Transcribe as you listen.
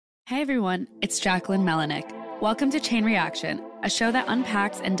Hey everyone, it's Jacquelyn Melinek. Welcome to Chain Reaction, a show that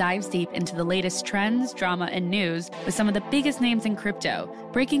unpacks and dives deep into the latest trends, drama, and news with some of the biggest names in crypto,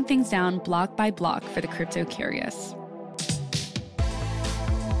 breaking things down block by block for the crypto curious.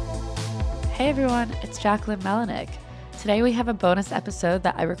 Hey everyone, it's Jacquelyn Melinek. Today we have a bonus episode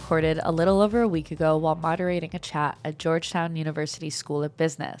that I recorded a little over a week ago while moderating a chat at Georgetown University School of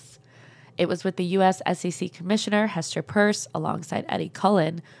Business. It was with the U.S. SEC Commissioner Hester Peirce alongside Eddie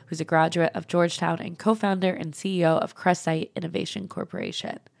Cullen, who's a graduate of Georgetown and co-founder and CEO of Crescite Innovation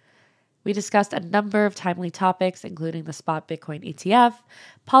Corporation. We discussed a number of timely topics, including the spot Bitcoin ETF,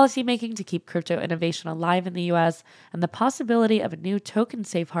 policymaking to keep crypto innovation alive in the U.S., and the possibility of a new token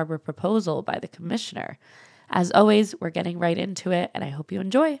safe harbor proposal by the commissioner. As always, we're getting right into it, and I hope you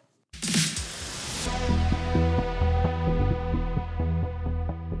enjoy.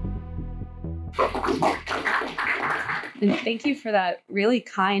 And thank you for that really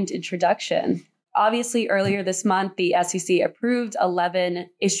kind introduction. Obviously, earlier this month, the SEC approved 11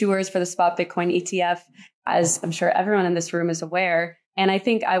 issuers for the spot Bitcoin ETF, as I'm sure everyone in this room is aware. And I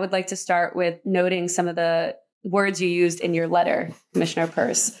think I would like to start with noting some of the words you used in your letter, Commissioner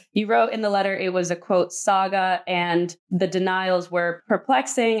Peirce. You wrote in the letter it was a, quote, saga, and the denials were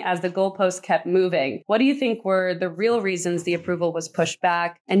perplexing as the goalposts kept moving. What do you think were the real reasons the approval was pushed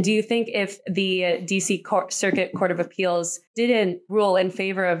back? And do you think if the DC Circuit Court of Appeals didn't rule in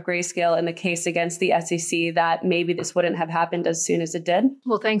favor of Grayscale in the case against the SEC, that maybe this wouldn't have happened as soon as it did?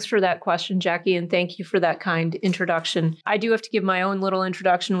 Well, thanks for that question, Jackie, and thank you for that kind introduction. I do have to give my own little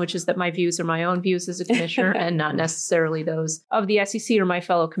introduction, which is that my views are my own views as a commissioner and not necessarily those of the SEC or my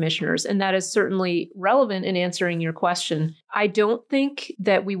fellow commissioners. And that is certainly relevant in answering your question. I don't think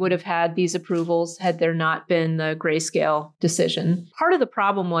that we would have had these approvals had there not been the Grayscale decision. Part of the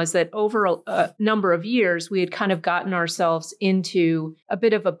problem was that over a number of years, we had kind of gotten ourselves into a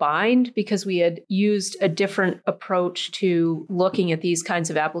bit of a bind because we had used a different approach to looking at these kinds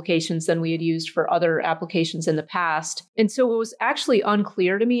of applications than we had used for other applications in the past. And so it was actually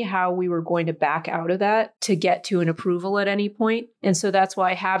unclear to me how we were going to back out of that to get to an approval at any point. And so that's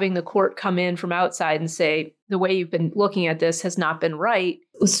why having the court come in from outside and say, the way you've been looking at this has not been right,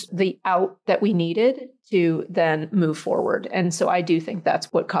 was the out that we needed to then move forward. And so I do think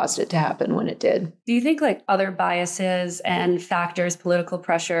that's what caused it to happen when it did. Do you think like other biases and factors, political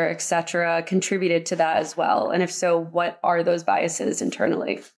pressure, et cetera, contributed to that as well? And if so, what are those biases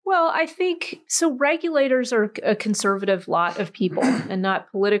internally? Well, I think so. Regulators are a conservative lot of people and not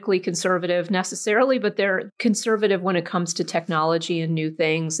politically conservative necessarily, but they're conservative when it comes to technology and new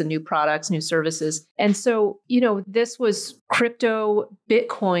things and new products, new services. And so, this was crypto.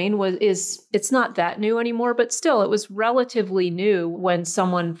 Bitcoin it's not that new anymore, but still it was relatively new when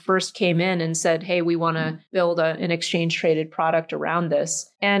someone first came in and said, hey, we want to build an exchange traded product around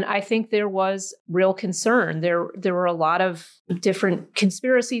this. And I think there was real concern. There were a lot of different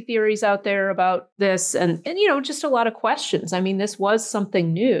conspiracy theories out there about this and just a lot of questions. I mean, this was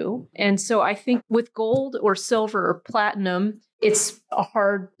something new. And so I think with gold or silver or platinum, it's a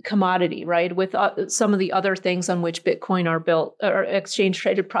hard commodity, right? With some of the other things on which Bitcoin are built or exchange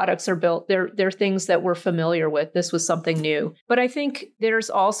traded products are built, they're things that we're familiar with. This was something new. But I think there's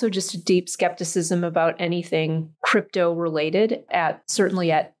also just a deep skepticism about anything crypto related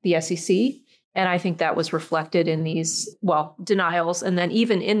certainly at the SEC. And I think that was reflected in these, denials. And then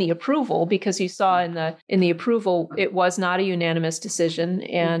even in the approval, because you saw in the approval, it was not a unanimous decision.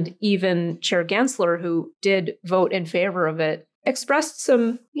 And even Chair Gensler, who did vote in favor of it, expressed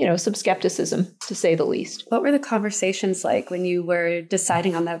some skepticism, to say the least. What were the conversations like when you were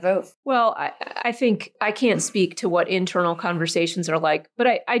deciding on that vote? Well, I think I can't speak to what internal conversations are like, but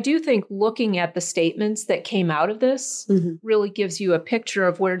I do think looking at the statements that came out of this really gives you a picture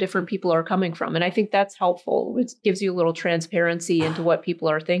of where different people are coming from. And I think that's helpful. It gives you a little transparency into what people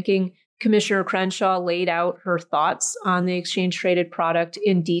are thinking. Commissioner Crenshaw laid out her thoughts on the exchange traded product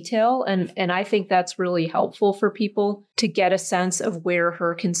in detail. And I think that's really helpful for people to get a sense of where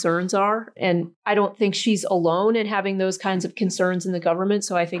her concerns are. And I don't think she's alone in having those kinds of concerns in the government.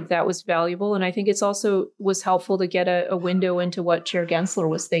 So I think that was valuable. And I think it's also was helpful to get a window into what Chair Gensler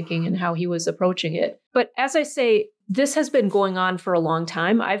was thinking and how he was approaching it. But as I say, this has been going on for a long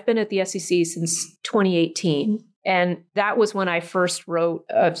time. I've been at the SEC since 2018. And that was when I first wrote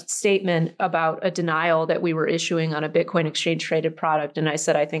a statement about a denial that we were issuing on a Bitcoin exchange traded product. And I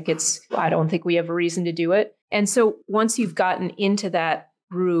said, I don't think we have a reason to do it. And so once you've gotten into that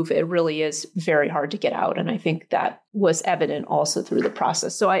groove, it really is very hard to get out. And I think that was evident also through the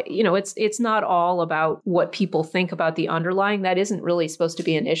process. So it's not all about what people think about the underlying. That isn't really supposed to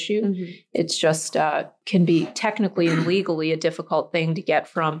be an issue. Mm-hmm. It's just can be technically and legally a difficult thing to get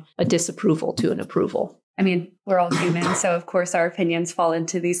from a disapproval to an approval. I mean, we're all human, so of course our opinions fall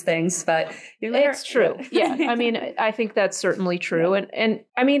into these things, but it's true. Yeah. I mean, I think that's certainly true. And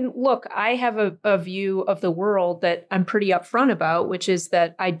I mean, look, I have a view of the world that I'm pretty upfront about, which is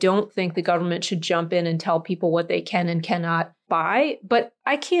that I don't think the government should jump in and tell people what they can and cannot buy. But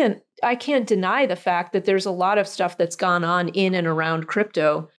I can't deny the fact that there's a lot of stuff that's gone on in and around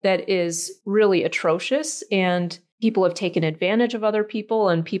crypto that is really atrocious, and people have taken advantage of other people,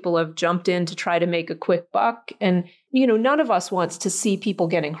 and people have jumped in to try to make a quick buck. And, none of us wants to see people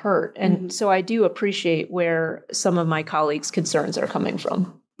getting hurt. And so I do appreciate where some of my colleagues' concerns are coming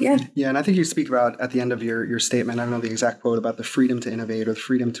from. Yeah. Yeah. And I think you speak about at the end of your statement, I don't know the exact quote, about the freedom to innovate or the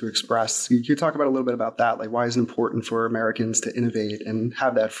freedom to express. You talk about a little bit about that, like why is it important for Americans to innovate and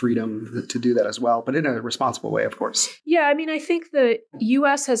have that freedom to do that as well, but in a responsible way, of course. Yeah. I mean, I think the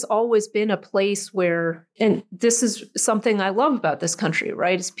U.S. has always been a place where, and this is something I love about this country,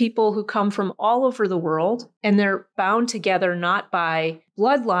 right? It's people who come from all over the world, and they're bound together not by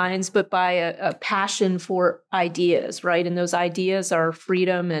bloodlines, but by a passion for ideas, right? And those ideas are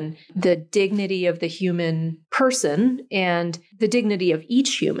freedom and the dignity of the human person and the dignity of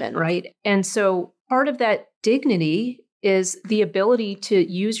each human, right? And so part of that dignity is the ability to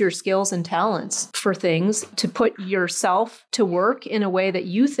use your skills and talents for things, to put yourself to work in a way that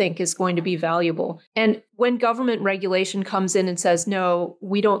you think is going to be valuable. And when government regulation comes in and says, no,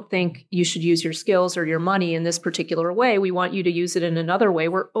 we don't think you should use your skills or your money in this particular way, we want you to use it in another way,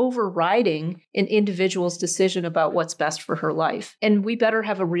 we're overriding an individual's decision about what's best for her life. And we better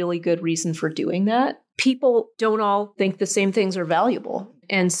have a really good reason for doing that. People don't all think the same things are valuable.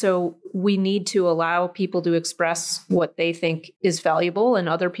 And so we need to allow people to express what they think is valuable, and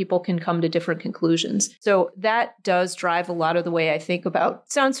other people can come to different conclusions. So that does drive a lot of the way I think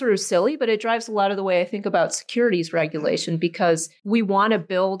about, sounds sort of silly, but it drives a lot of the way I think about securities regulation, because we want to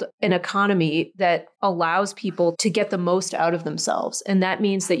build an economy that allows people to get the most out of themselves. And that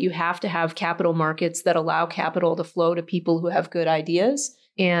means that you have to have capital markets that allow capital to flow to people who have good ideas.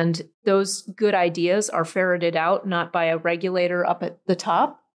 And those good ideas are ferreted out not by a regulator up at the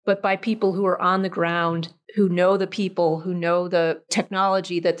top, but by people who are on the ground, who know the people, who know the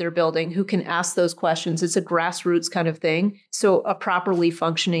technology that they're building, who can ask those questions. It's a grassroots kind of thing. So a properly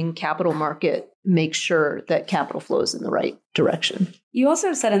functioning capital market makes sure that capital flows in the right direction. You also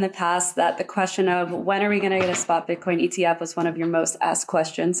have said in the past that the question of when are we going to get a spot Bitcoin ETF was one of your most asked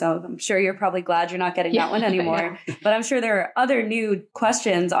questions. So I'm sure you're probably glad you're not getting that one anymore. But I'm sure there are other new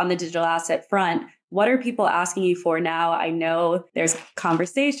questions on the digital asset front. What are people asking you for now? I know there's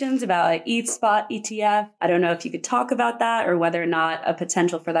conversations about an ETH spot ETF. I don't know if you could talk about that, or whether or not a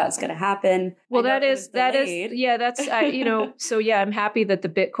potential for that's going to happen. Well, I'm happy that the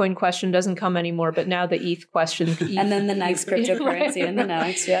Bitcoin question doesn't come anymore, but now the ETH question. And then the next cryptocurrency and the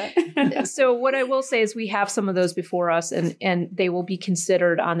next, So what I will say is we have some of those before us, and they will be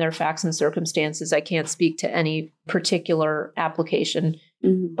considered on their facts and circumstances. I can't speak to any particular application.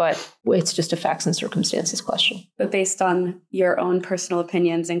 Mm-hmm. But it's just a facts and circumstances question. But based on your own personal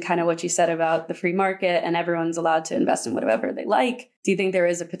opinions and kind of what you said about the free market and everyone's allowed to invest in whatever they like, do you think there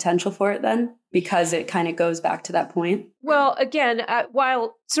is a potential for it then? Because it kind of goes back to that point. Well, again,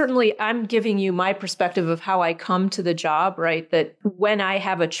 while certainly I'm giving you my perspective of how I come to the job, right? That when I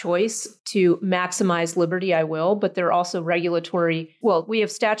have a choice to maximize liberty, I will. But there are also we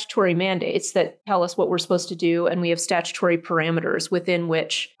have statutory mandates that tell us what we're supposed to do. And we have statutory parameters within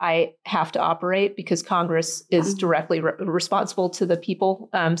which I have to operate, because Congress is directly responsible to the people.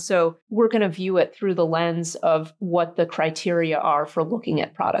 So we're going to view it through the lens of what the criteria are for looking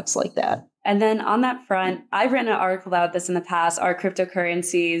at products like that. And then on that front, I've written an article about this in the past. Are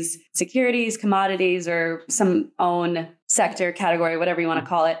cryptocurrencies securities, commodities, or some own sector, category, whatever you want to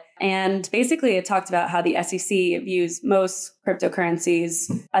call it? And basically, it talked about how the SEC views most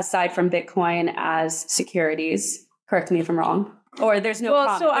cryptocurrencies, aside from Bitcoin, as securities. Correct me if I'm wrong. Or there's no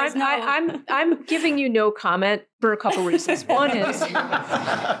comment. So I'm giving you no comment for a couple reasons. One is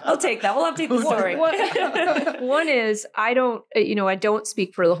I'll take that. We'll update the story. One is I don't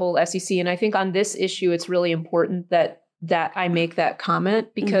speak for the whole SEC, and I think on this issue it's really important that I make that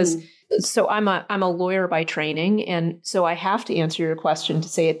comment, because so I'm a lawyer by training, and so I have to answer your question to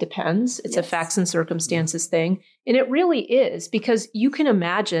say it depends. It's a facts and circumstances thing. And it really is, because you can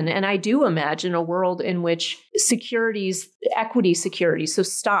imagine, and I do imagine, a world in which securities, equity securities, so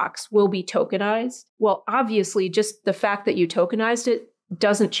stocks, will be tokenized. Well, obviously, just the fact that you tokenized it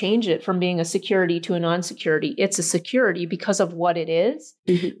doesn't change it from being a security to a non-security. It's a security because of what it is.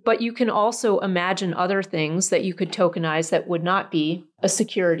 Mm-hmm. But you can also imagine other things that you could tokenize that would not be a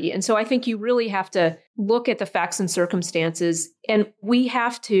security. And so I think you really have to look at the facts and circumstances. And we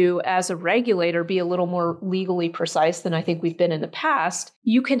have to, as a regulator, be a little more legally precise than I think we've been in the past.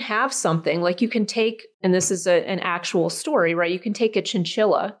 You can have something like you can take, and this is an actual story, right? You can take a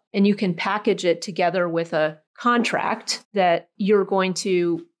chinchilla and you can package it together with a contract that you're going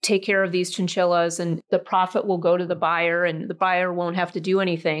to take care of these chinchillas and the profit will go to the buyer and the buyer won't have to do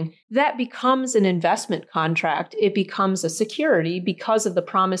anything. That becomes an investment contract. It becomes a security because of the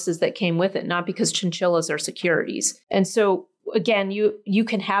promises that came with it, not because chinchillas are securities. And so again, you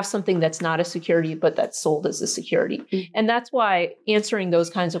can have something that's not a security, but that's sold as a security. Mm-hmm. And that's why answering those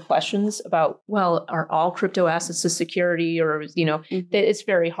kinds of questions about, well, are all crypto assets a security? Or, it's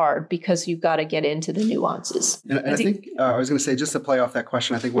very hard because you've got to get into the nuances. And I think I was going to say, just to play off that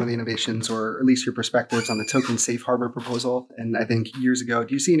question, I think one of the innovations, or at least your perspectives on the token safe harbor proposal. And I think years ago,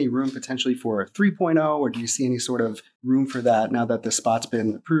 do you see any room potentially for a 3.0, or do you see any sort of room for that now that the spot's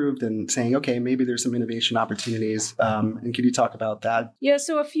been approved and saying, okay, maybe there's some innovation opportunities? And could you talk about that? Yeah,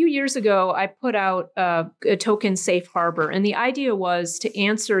 so a few years ago, I put out a token safe harbor. And the idea was to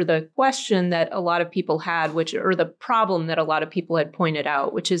answer the question that a lot of people had, or the problem that a lot of people had pointed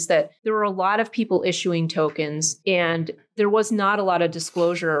out, which is that there were a lot of people issuing tokens and there was not a lot of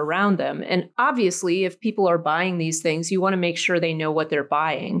disclosure around them. And obviously, if people are buying these things, you want to make sure they know what they're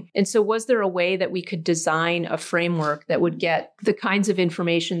buying. And so was there a way that we could design a framework that would get the kinds of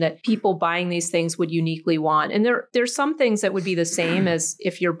information that people buying these things would uniquely want? And there's some things that would be the same as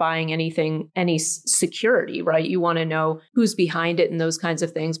if you're buying anything, any security, right? You want to know who's behind it and those kinds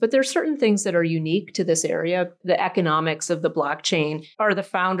of things. But there's certain things that are unique to this area. The economics of the blockchain. Are the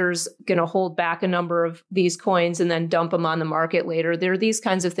founders going to hold back a number of these coins and then dump them on the market later? There are these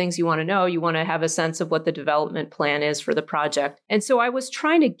kinds of things you want to know. You want to have a sense of what the development plan is for the project. And so I was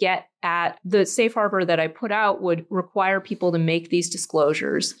trying to get at the safe harbor that I put out would require people to make these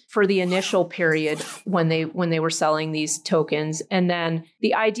disclosures for the initial period when they were selling these tokens. And then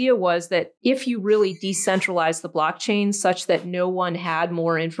the idea was that if you really decentralize the blockchain such that no one had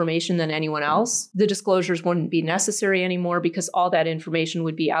more information than anyone else, the disclosures wouldn't be necessary anymore because all that information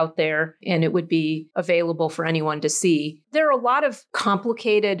would be out there and it would be available for anyone to see. There are a lot of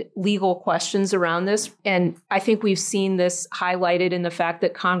complicated legal questions around this. And I think we've seen this highlighted in the fact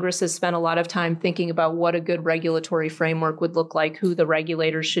that Congress has spent a lot of time thinking about what a good regulatory framework would look like, who the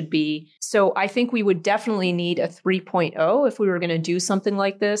regulators should be. So I think we would definitely need a 3.0 if we were going to do something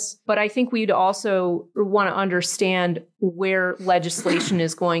like this. But I think we'd also want to understand where legislation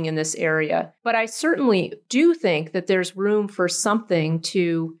is going in this area. But I certainly do think that there's room for something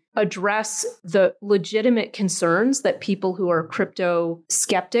to address the legitimate concerns that people who are crypto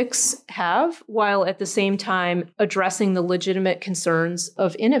skeptics have, while at the same time addressing the legitimate concerns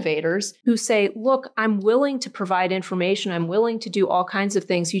of innovators who say, look, I'm willing to provide information. I'm willing to do all kinds of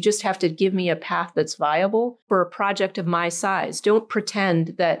things. You just have to give me a path that's viable for a project of my size. Don't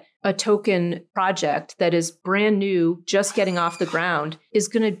pretend that a token project that is brand new, just getting off the ground, is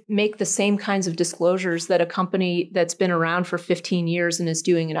going to make the same kinds of disclosures that a company that's been around for 15 years and is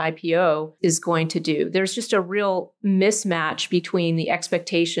doing an IPO is going to do. There's just a real mismatch between the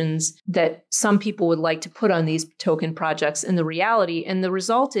expectations that some people would like to put on these token projects and the reality. And the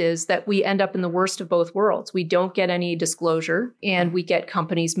result is that we end up in the worst of both worlds. We don't get any disclosure and we get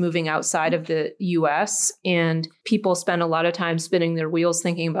companies moving outside of the US, and people spend a lot of time spinning their wheels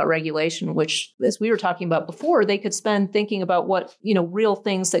thinking about regulation, which, as we were talking about before, they could spend thinking about what, real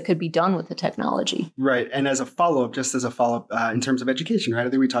things that could be done with the technology. Right. And as a follow-up, in terms of education, right? I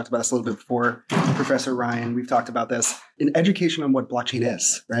think we talked about this a little bit before. Professor Ryan, we've talked about this in education on what blockchain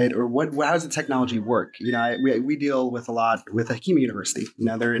is, right? Or how does the technology work? We deal with a lot with Hakima University.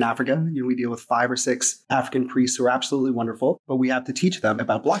 They're in Africa. We deal with 5 or 6 African priests who are absolutely wonderful, but we have to teach them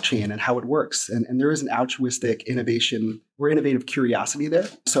about blockchain and how it works. And there is an altruistic innovation or innovative curiosity there.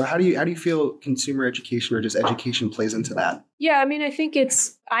 So how do you feel consumer education or just education plays into that? Yeah,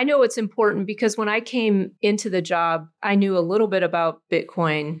 I know it's important because when I came into the job, I knew a little bit about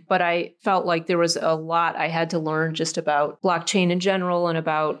Bitcoin, but I felt like there was a lot I had to learn just about blockchain in general and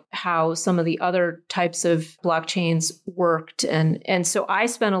about how some of the other types of blockchains worked. And so I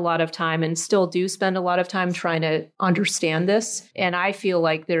spent a lot of time and still do spend a lot of time trying to understand this. And I feel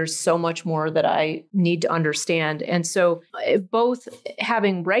like there's so much more that I need to understand. And so both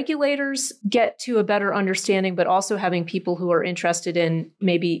having regulators get to a better understanding, but also having people who are interested in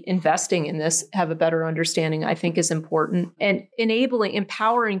maybe investing in this have a better understanding, I think is important. And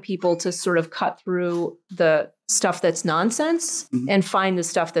empowering people to sort of cut through the stuff that's nonsense and find the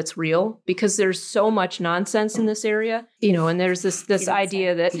stuff that's real, because there's so much nonsense in this area, and there's this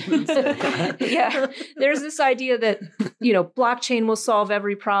idea that, there's this idea that, blockchain will solve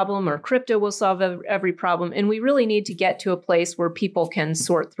every problem or crypto will solve every problem. And we really need to get to a place where people can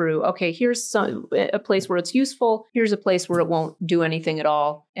sort through, okay, here's a place where it's useful. Here's a place where it won't do anything at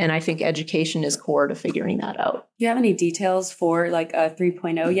all. And I think education is core to figuring that out. Do you have any details for like a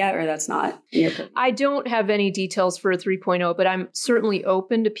 3.0 yet, or that's not in your purview? I don't have any details for a 3.0, but I'm certainly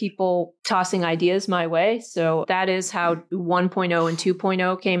open to people tossing ideas my way. So that is how 1.0 and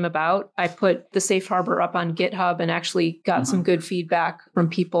 2.0 came about. I put the safe harbor up on GitHub and actually got some good feedback from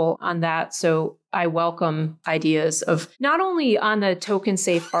people on that. So I welcome ideas of not only on the token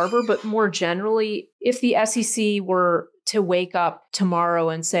safe harbor, but more generally, if the SEC were to wake up tomorrow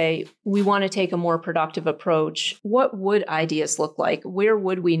and say, we want to take a more productive approach, what would ideas look like? Where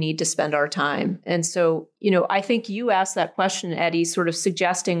would we need to spend our time? And so, I think you asked that question, Eddie, sort of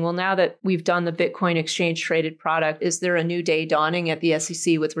suggesting, well, now that we've done the Bitcoin exchange traded product, is there a new day dawning at the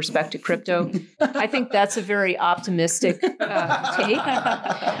SEC with respect to crypto? I think that's a very optimistic take.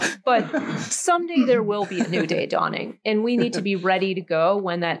 But someday there will be a new day dawning, and we need to be ready to go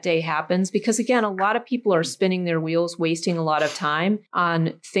when that day happens. Because again, a lot of people are spinning their wheels, wasting a lot of time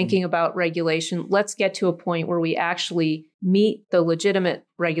on thinking about regulation. Let's get to a point where we actually meet the legitimate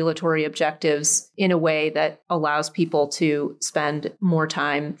regulatory objectives in a way that allows people to spend more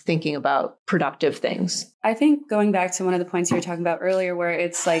time thinking about productive things. I think going back to one of the points you were talking about earlier, where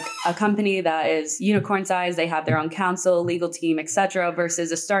it's like a company that is unicorn size, they have their own counsel, legal team, etc.,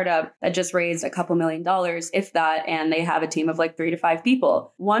 versus a startup that just raised a couple $1 million, if that, and they have a team of like 3 to 5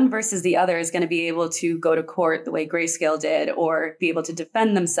 people. One versus the other is going to be able to go to court the way Grayscale did, or be able to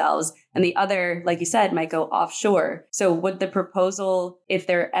defend themselves. And the other, like you said, might go offshore. So would the proposal, if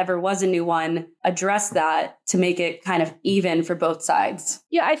there ever was a new one, address that to make it kind of even for both sides?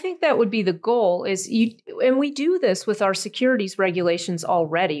 Yeah, I think that would be the goal. And we do this with our securities regulations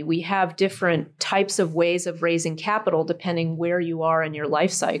already. We have different types of ways of raising capital depending where you are in your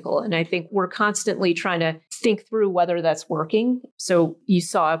life cycle. And I think we're constantly trying to think through whether that's working. So you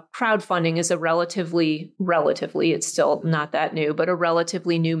saw crowdfunding is a relatively, it's still not that new, but a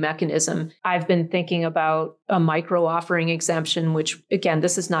relatively new mechanism. I've been thinking about a micro offering exemption, which again,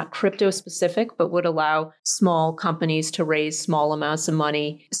 this is not crypto specific, but would allow small companies to raise small amounts of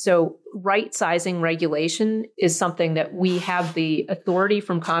money. So right sizing regulation is something that we have the authority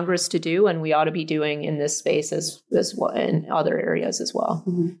from Congress to do, and we ought to be doing in this space as well, in other areas as well.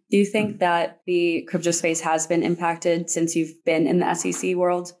 Mm-hmm. Do you think that the crypto space has been impacted since you've been in the SEC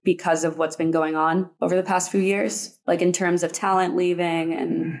world because of what's been going on over the past few years? Like in terms of talent leaving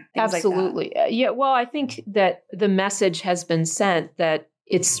and things Absolutely. like that? Yeah. Well, I think that the message has been sent that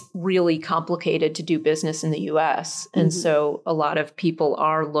it's really complicated to do business in the US. And so a lot of people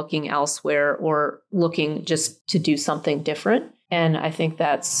are looking elsewhere or looking just to do something different. And I think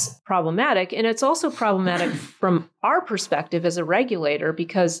that's problematic. And it's also problematic from our perspective as a regulator,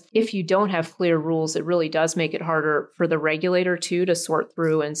 because if you don't have clear rules, it really does make it harder for the regulator too to sort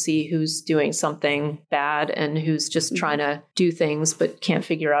through and see who's doing something bad and who's just trying to do things but can't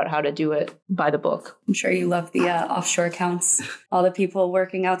figure out how to do it by the book. I'm sure you love the offshore accounts, all the people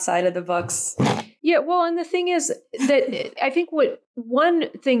working outside of the books. Yeah, well, and the thing is that I think one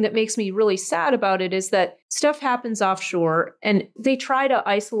thing that makes me really sad about it is that stuff happens offshore and they try to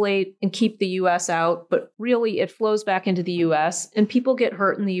isolate and keep the US out, but really it flows back into the US and people get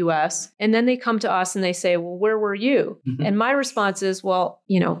hurt in the US. And then they come to us and they say, well, where were you? Mm-hmm. And my response is, well,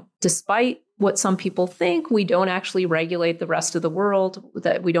 despite what some people think, we don't actually regulate the rest of the world,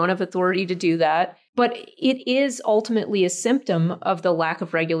 that we don't have authority to do that. But it is ultimately a symptom of the lack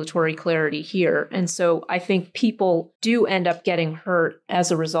of regulatory clarity here. And so I think people do end up getting hurt as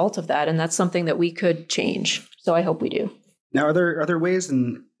a result of that. And that's something that we could change. So I hope we do. Now, are there ways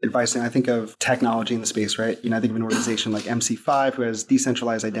in advice, and I think of technology in the space, right? I think of an organization like MC5 who has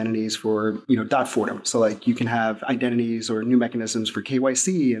decentralized identities for, .fortum. So like you can have identities or new mechanisms for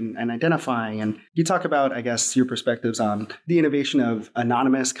KYC and identifying. And you talk about, I guess, your perspectives on the innovation of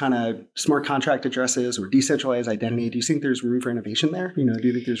anonymous kind of smart contract addresses or decentralized identity. Do you think there's room for innovation there? Do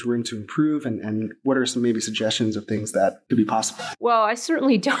you think there's room to improve? And what are some maybe suggestions of things that could be possible? Well, I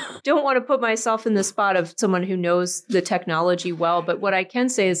certainly don't want to put myself in the spot of someone who knows the technology well. But what I can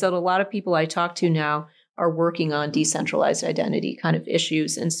say is that a lot of people I talk to now are working on decentralized identity kind of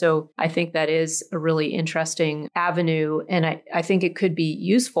issues. And so I think that is a really interesting avenue. And I think it could be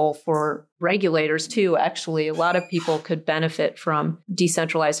useful for regulators too. Actually, a lot of people could benefit from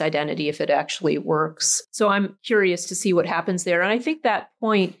decentralized identity if it actually works. So I'm curious to see what happens there. And I think that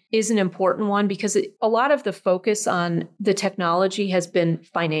point is an important one because a lot of the focus on the technology has been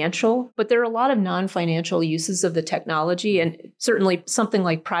financial, but there are a lot of non-financial uses of the technology. And certainly something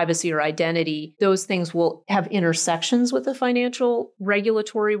like privacy or identity, those things will have intersections with the financial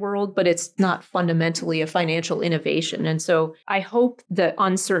regulatory world, but it's not fundamentally a financial innovation. And so I hope the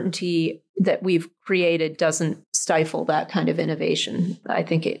uncertainty that we've created doesn't stifle that kind of innovation. I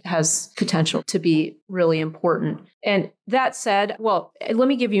think it has potential to be really important. And that said, well, let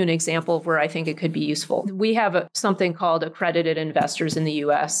me give you an example of where I think it could be useful. We have something called accredited investors in the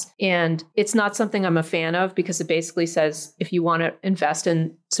US, and it's not something I'm a fan of because it basically says if you want to invest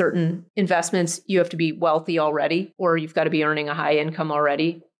in certain investments, you have to be wealthy already, or you've got to be earning a high income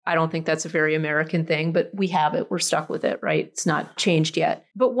already. I don't think that's a very American thing, but we have it. We're stuck with it, right? It's not changed yet.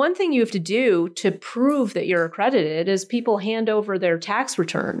 But one thing you have to do to prove that you're accredited is people hand over their tax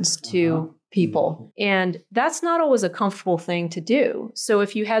returns to people. And that's not always a comfortable thing to do. So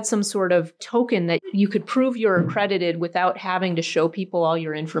if you had some sort of token that you could prove you're accredited without having to show people all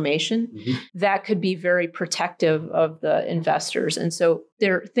your information, that could be very protective of the investors. And so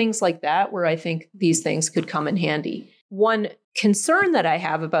there are things like that where I think these things could come in handy. One concern that I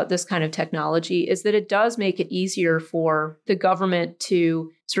have about this kind of technology is that it does make it easier for the government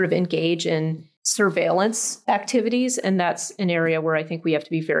to sort of engage in surveillance activities. And that's an area where I think we have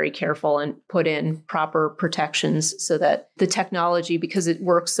to be very careful and put in proper protections so that the technology, because it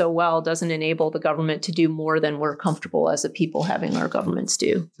works so well, doesn't enable the government to do more than we're comfortable as a people having our governments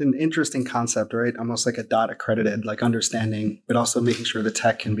do. It's an interesting concept, right? Almost like a dot accredited, like understanding, but also making sure the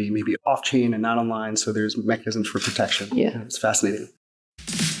tech can be maybe off chain and not online. So there's mechanisms for protection. Yeah. It's fascinating.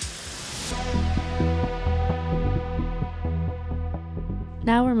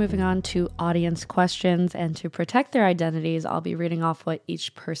 Now we're moving on to audience questions, and to protect their identities, I'll be reading off what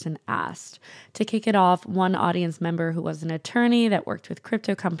each person asked. To kick it off, one audience member who was an attorney that worked with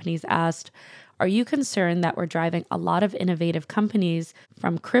crypto companies asked, are you concerned that we're driving a lot of innovative companies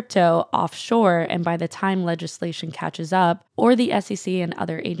from crypto offshore, and by the time legislation catches up or the SEC and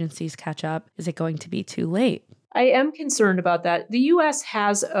other agencies catch up, is it going to be too late? I am concerned about that. The U.S.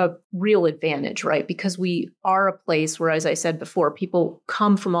 has a real advantage, right? Because we are a place where, as I said before, people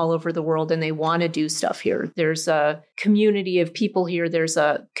come from all over the world and they want to do stuff here. There's a community of people here. There's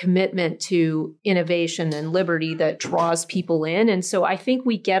a commitment to innovation and liberty that draws people in. And so I think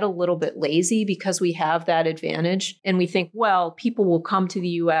we get a little bit lazy because we have that advantage. And we think, well, people will come to the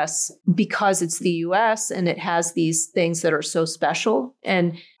U.S. because it's the U.S. and it has these things that are so special.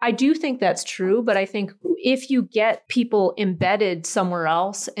 And I do think that's true. But I think if you get people embedded somewhere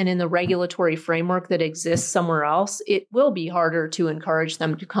else and in the regulatory framework that exists somewhere else, it will be harder to encourage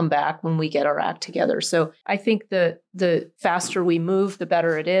them to come back when we get our act together. So I think the faster we move, the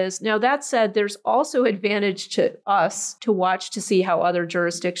better it is. Now, that said, there's also advantage to us to watch to see how other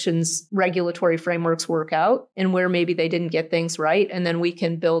jurisdictions' regulatory frameworks work out and where maybe they didn't get things right. And then we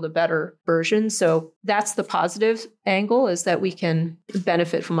can build a better version. So that's the positive angle, is that we can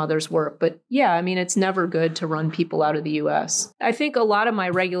benefit from others' work. But yeah, I mean, it's never good to run people out of the US. I think a lot of my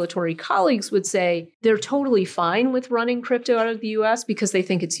regulatory colleagues would say they're totally fine with running crypto out of the US because they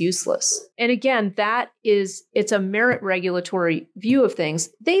think it's useless. And again, it's a merit regulatory view of things.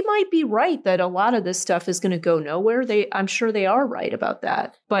 They might be right that a lot of this stuff is going to go nowhere. I'm sure they are right about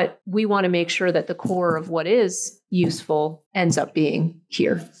that. But we want to make sure that the core of what is useful ends up being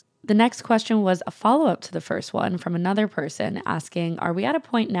here. The next question was a follow-up to the first one from another person asking, are we at a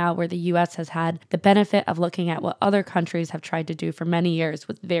point now where the U.S. has had the benefit of looking at what other countries have tried to do for many years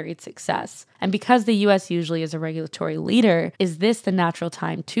with varied success? And because the U.S. usually is a regulatory leader, is this the natural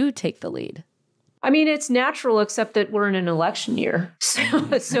time to take the lead? I mean, it's natural, except that we're in an election year.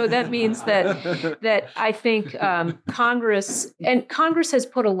 So that means that I think Congress has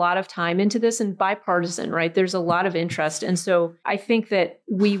put a lot of time into this, and bipartisan, right? There's a lot of interest. And so I think that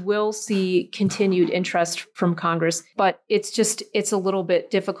we will see continued interest from Congress, but it's a little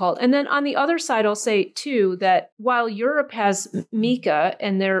bit difficult. And then on the other side, I'll say too, that while Europe has MiCA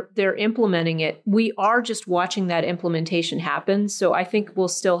and they're implementing it, we are just watching that implementation happen. So I think we'll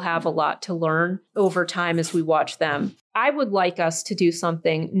still have a lot to learn over time as we watch them. I would like us to do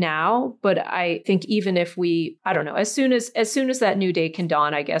something now, but I think even if as soon as that new day can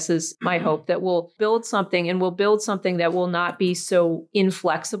dawn, I guess is my hope, that we'll build something, and we'll build something that will not be so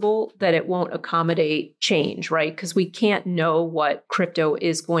inflexible that it won't accommodate change, right? Because we can't know what crypto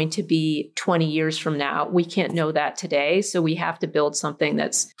is going to be 20 years from now. We can't know that today. So we have to build something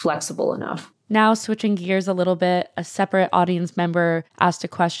that's flexible enough. Now, switching gears a little bit, a separate audience member asked a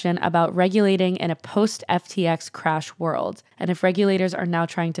question about regulating in a post-FTX crash world, and if regulators are now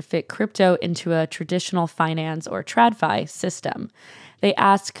trying to fit crypto into a traditional finance or TradFi system. They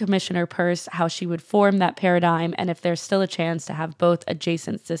asked Commissioner Peirce how she would form that paradigm and if there's still a chance to have both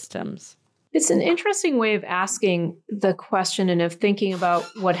adjacent systems. It's an interesting way of asking the question and of thinking about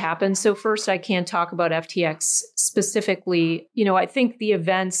what happened. So first, I can't talk about FTX specifically. I think the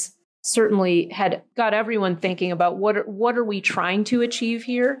events certainly had got everyone thinking about what are we trying to achieve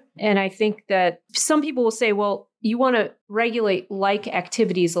here? And I think that some people will say, well, you want to regulate like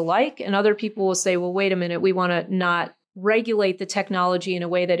activities alike. And other people will say, well, wait a minute, we want to not regulate the technology in a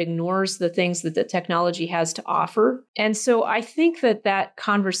way that ignores the things that the technology has to offer. And so I think that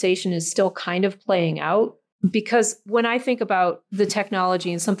conversation is still kind of playing out. Because when I think about the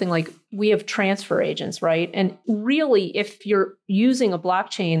technology and something like we have transfer agents, right? And really, if you're using a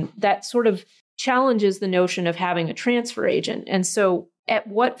blockchain, that sort of challenges the notion of having a transfer agent. And so at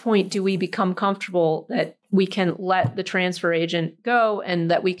what point do we become comfortable that we can let the transfer agent go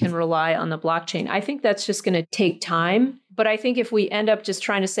and that we can rely on the blockchain? I think that's just going to take time. But I think if we end up just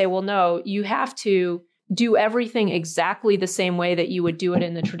trying to say, well, no, you have to do everything exactly the same way that you would do it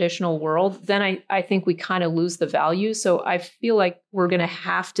in the traditional world, then I think we kind of lose the value. So I feel like we're going to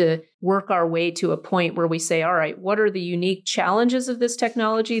have to work our way to a point where we say, all right, what are the unique challenges of this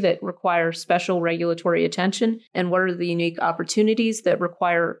technology that require special regulatory attention? And what are the unique opportunities that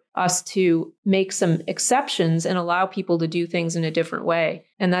require us to make some exceptions and allow people to do things in a different way?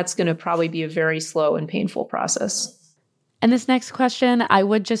 And that's going to probably be a very slow and painful process. And this next question, I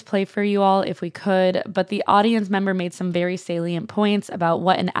would just play for you all if we could, but the audience member made some very salient points about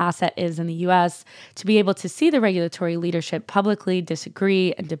what an asset is in the US to be able to see the regulatory leadership publicly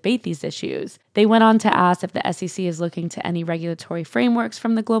disagree and debate these issues. They went on to ask if the SEC is looking to any regulatory frameworks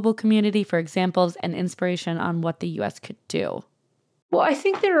from the global community for examples and inspiration on what the US could do. Well, I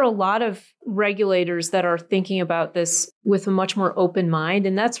think there are a lot of regulators that are thinking about this with a much more open mind.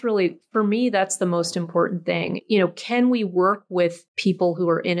 And that's really, for me, that's the most important thing. Can we work with people who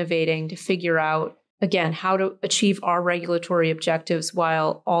are innovating to figure out, again, how to achieve our regulatory objectives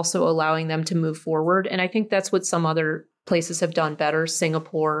while also allowing them to move forward? And I think that's what some other places have done better.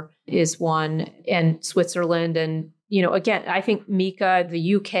 Singapore is one, and Switzerland. And, again, I think MiCA,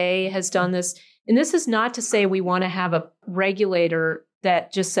 the UK, has done this. And this is not to say we want to have a regulator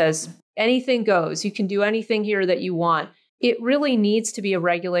that just says anything goes. You can do anything here that you want. It really needs to be a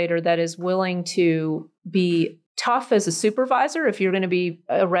regulator that is willing to be tough as a supervisor. If you're going to be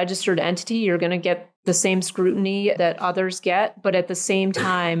a registered entity, you're going to get the same scrutiny that others get, but at the same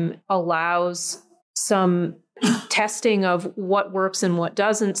time allows some testing of what works and what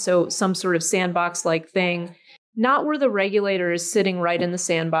doesn't. So some sort of sandbox-like thing, not where the regulator is sitting right in the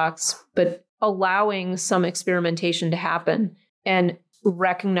sandbox, but allowing some experimentation to happen and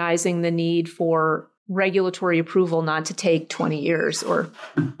recognizing the need for regulatory approval not to take 20 years or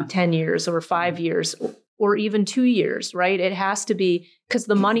 10 years or 5 years or even 2 years, right? It has to be, because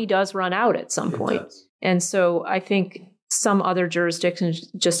the money does run out at some point. And so I think some other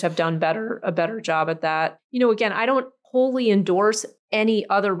jurisdictions just have done a better job at that. Again, I don't wholly endorse any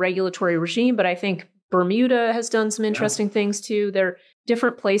other regulatory regime, but I think Bermuda has done some interesting things too. There are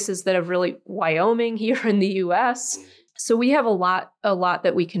different places that have really, Wyoming here in the US. So we have a lot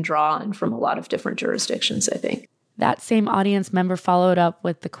that we can draw on from a lot of different jurisdictions, I think. That same audience member followed up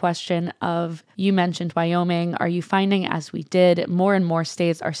with the question of, you mentioned Wyoming. Are you finding, as we did, more and more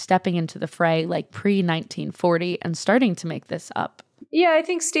states are stepping into the fray like pre-1940 and starting to make this up? Yeah, I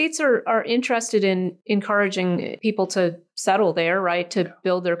think states are interested in encouraging people to settle there, right, to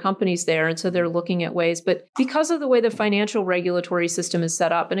build their companies there. And so they're looking at ways. But because of the way the financial regulatory system is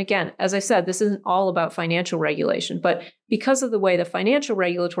set up, and again, as I said, this isn't all about financial regulation, but because of the way the financial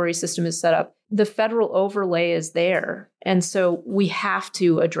regulatory system is set up, the federal overlay is there. And so we have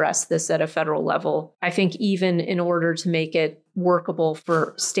to address this at a federal level, I think, even in order to make it workable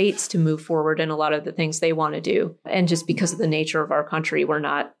for states to move forward in a lot of the things they want to do. And just because of the nature of our country, we're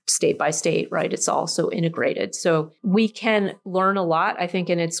not state by state, right? It's all so integrated. So we can learn a lot, I think,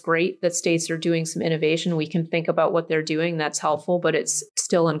 and it's great that states are doing some innovation. We can think about what they're doing. That's helpful, but it's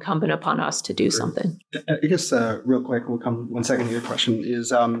still incumbent upon us to do something. I guess real quick, we'll come 1 second to your question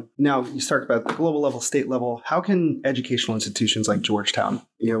is, now you start about the global level, state level. How can educational institutions like Georgetown,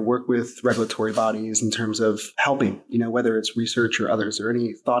 work with regulatory bodies in terms of helping, whether it's research or others, or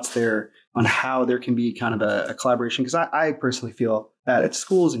any thoughts there on how there can be kind of a collaboration? Because I personally feel that at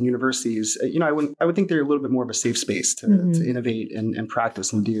schools and universities, I would think they're a little bit more of a safe space to innovate and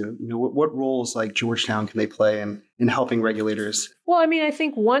practice and do. What roles like Georgetown can they play in helping regulators? Well, I mean, I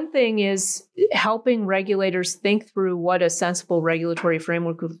think one thing is helping regulators think through what a sensible regulatory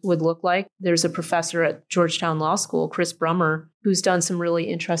framework would look like. There's a professor at Georgetown Law School, Chris Brummer, who's done some really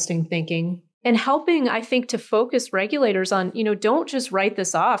interesting thinking. And helping, I think, to focus regulators on, don't just write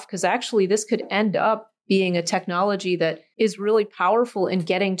this off, because actually this could end up being a technology that is really powerful in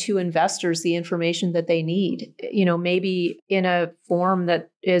getting to investors the information that they need, maybe in a form that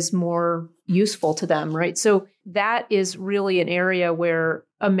is more useful to them, right? So that is really an area where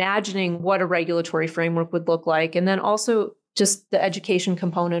imagining what a regulatory framework would look like, and then also just the education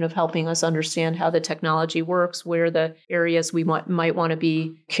component of helping us understand how the technology works, where the areas we might want to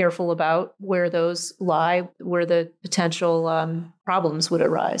be careful about, where those lie, where the potential problems would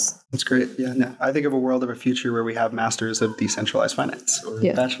arise. That's great. Yeah, no, I think of a world of a future where we have masters of decentralized finance or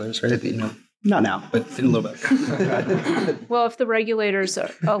bachelors, right? Not now, but in a little bit. Well, if the regulators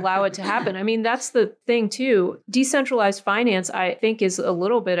allow it to happen, I mean, that's the thing too. Decentralized finance, I think, is a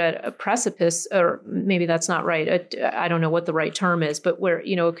little bit at a precipice, or maybe that's not right. I don't know what the right term is, but where,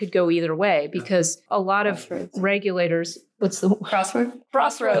 it could go either way, because a lot of regulators... What's the crossroad?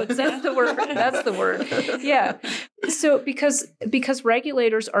 Crossroads. That's the word. That's the word. Yeah. So because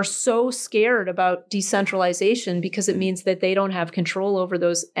regulators are so scared about decentralization, because it means that they don't have control over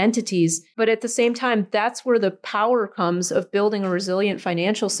those entities. But at the same time, that's where the power comes of building a resilient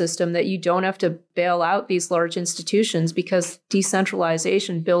financial system, that you don't have to bail out these large institutions, because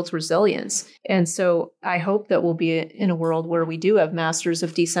decentralization builds resilience. And so I hope that we'll be in a world where we do have masters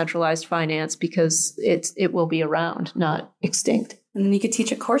of decentralized finance, because it will be around, not extinct. And then you could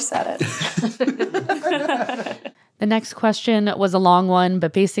teach a course at it. The next question was a long one,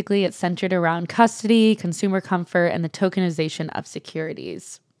 but basically it's centered around custody, consumer comfort, and the tokenization of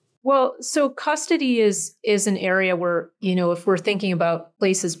securities. Well, so custody is an area where, if we're thinking about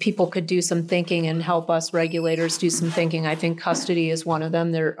places people could do some thinking and help us regulators do some thinking, I think custody is one of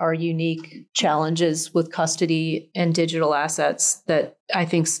them. There are unique challenges with custody and digital assets that I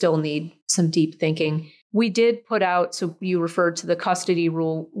think still need some deep thinking. We did put out, so you referred to the custody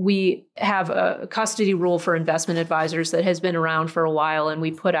rule. We have a custody rule for investment advisors that has been around for a while, and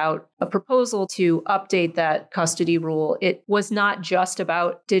we put out a proposal to update that custody rule. It was not just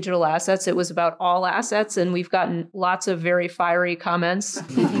about digital assets, it was about all assets, and we've gotten lots of very fiery comments,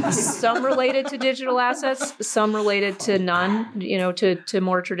 some related to digital assets, some related to none, to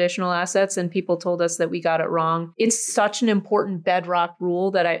more traditional assets, and people told us that we got it wrong. It's such an important bedrock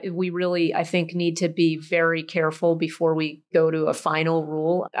rule that we really, I think, need to be very careful before we go to a final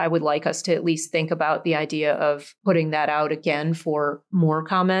rule. I would like us to at least think about the idea of putting that out again for more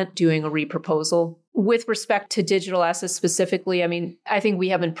comment, doing a reproposal. With respect to digital assets specifically, I mean, I think we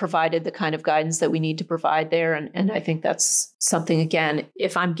haven't provided the kind of guidance that we need to provide there. And I think that's something, again,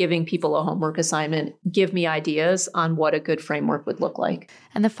 if I'm giving people a homework assignment, give me ideas on what a good framework would look like.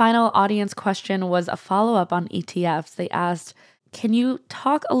 And the final audience question was a follow-up on ETFs. They asked, can you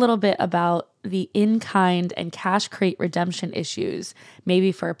talk a little bit about the in-kind and cash crate redemption issues,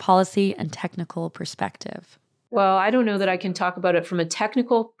 maybe for a policy and technical perspective? Well, I don't know that I can talk about it from a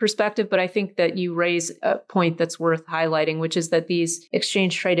technical perspective, but I think that you raise a point that's worth highlighting, which is that these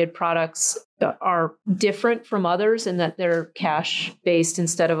exchange-traded products are different from others in that they're cash-based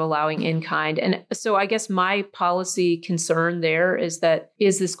instead of allowing in-kind. And so I guess my policy concern there is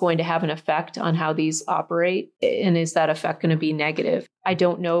this going to have an effect on how these operate? And is that effect going to be negative? I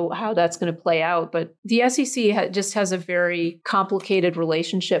don't know how that's going to play out, but the SEC just has a very complicated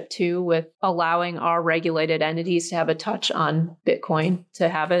relationship too with allowing our regulated entities to have a touch on Bitcoin to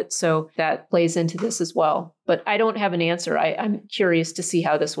have it. So that plays into this as well. But I don't have an answer. I'm curious to see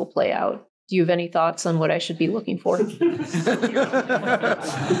how this will play out. Do you have any thoughts on what I should be looking for?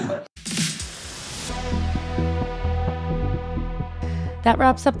 That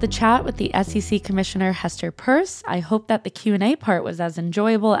wraps up the chat with the SEC Commissioner Hester Peirce. I hope that the Q&A part was as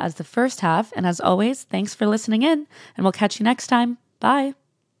enjoyable as the first half. And as always, thanks for listening in, and we'll catch you next time. Bye.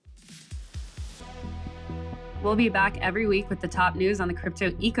 We'll be back every week with the top news on the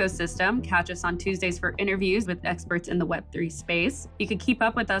crypto ecosystem. Catch us on Tuesdays for interviews with experts in the Web3 space. You can keep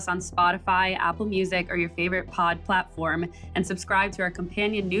up with us on Spotify, Apple Music, or your favorite pod platform, and subscribe to our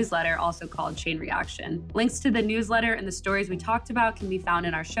companion newsletter, also called Chain Reaction. Links to the newsletter and the stories we talked about can be found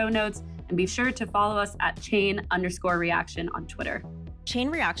in our show notes, and be sure to follow us at chain_reaction on Twitter.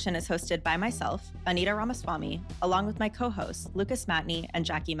 Chain Reaction is hosted by myself, Anita Ramaswamy, along with my co-hosts, Lucas Matney and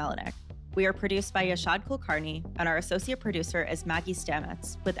Jackie Melinek. We are produced by Yashad Kulkarni, and our associate producer is Maggie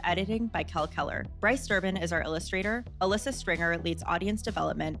Stamets, with editing by Kel Keller. Bryce Durbin is our illustrator, Alyssa Stringer leads audience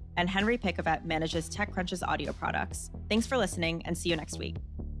development, and Henry Pickavet manages TechCrunch's audio products. Thanks for listening, and see you next week.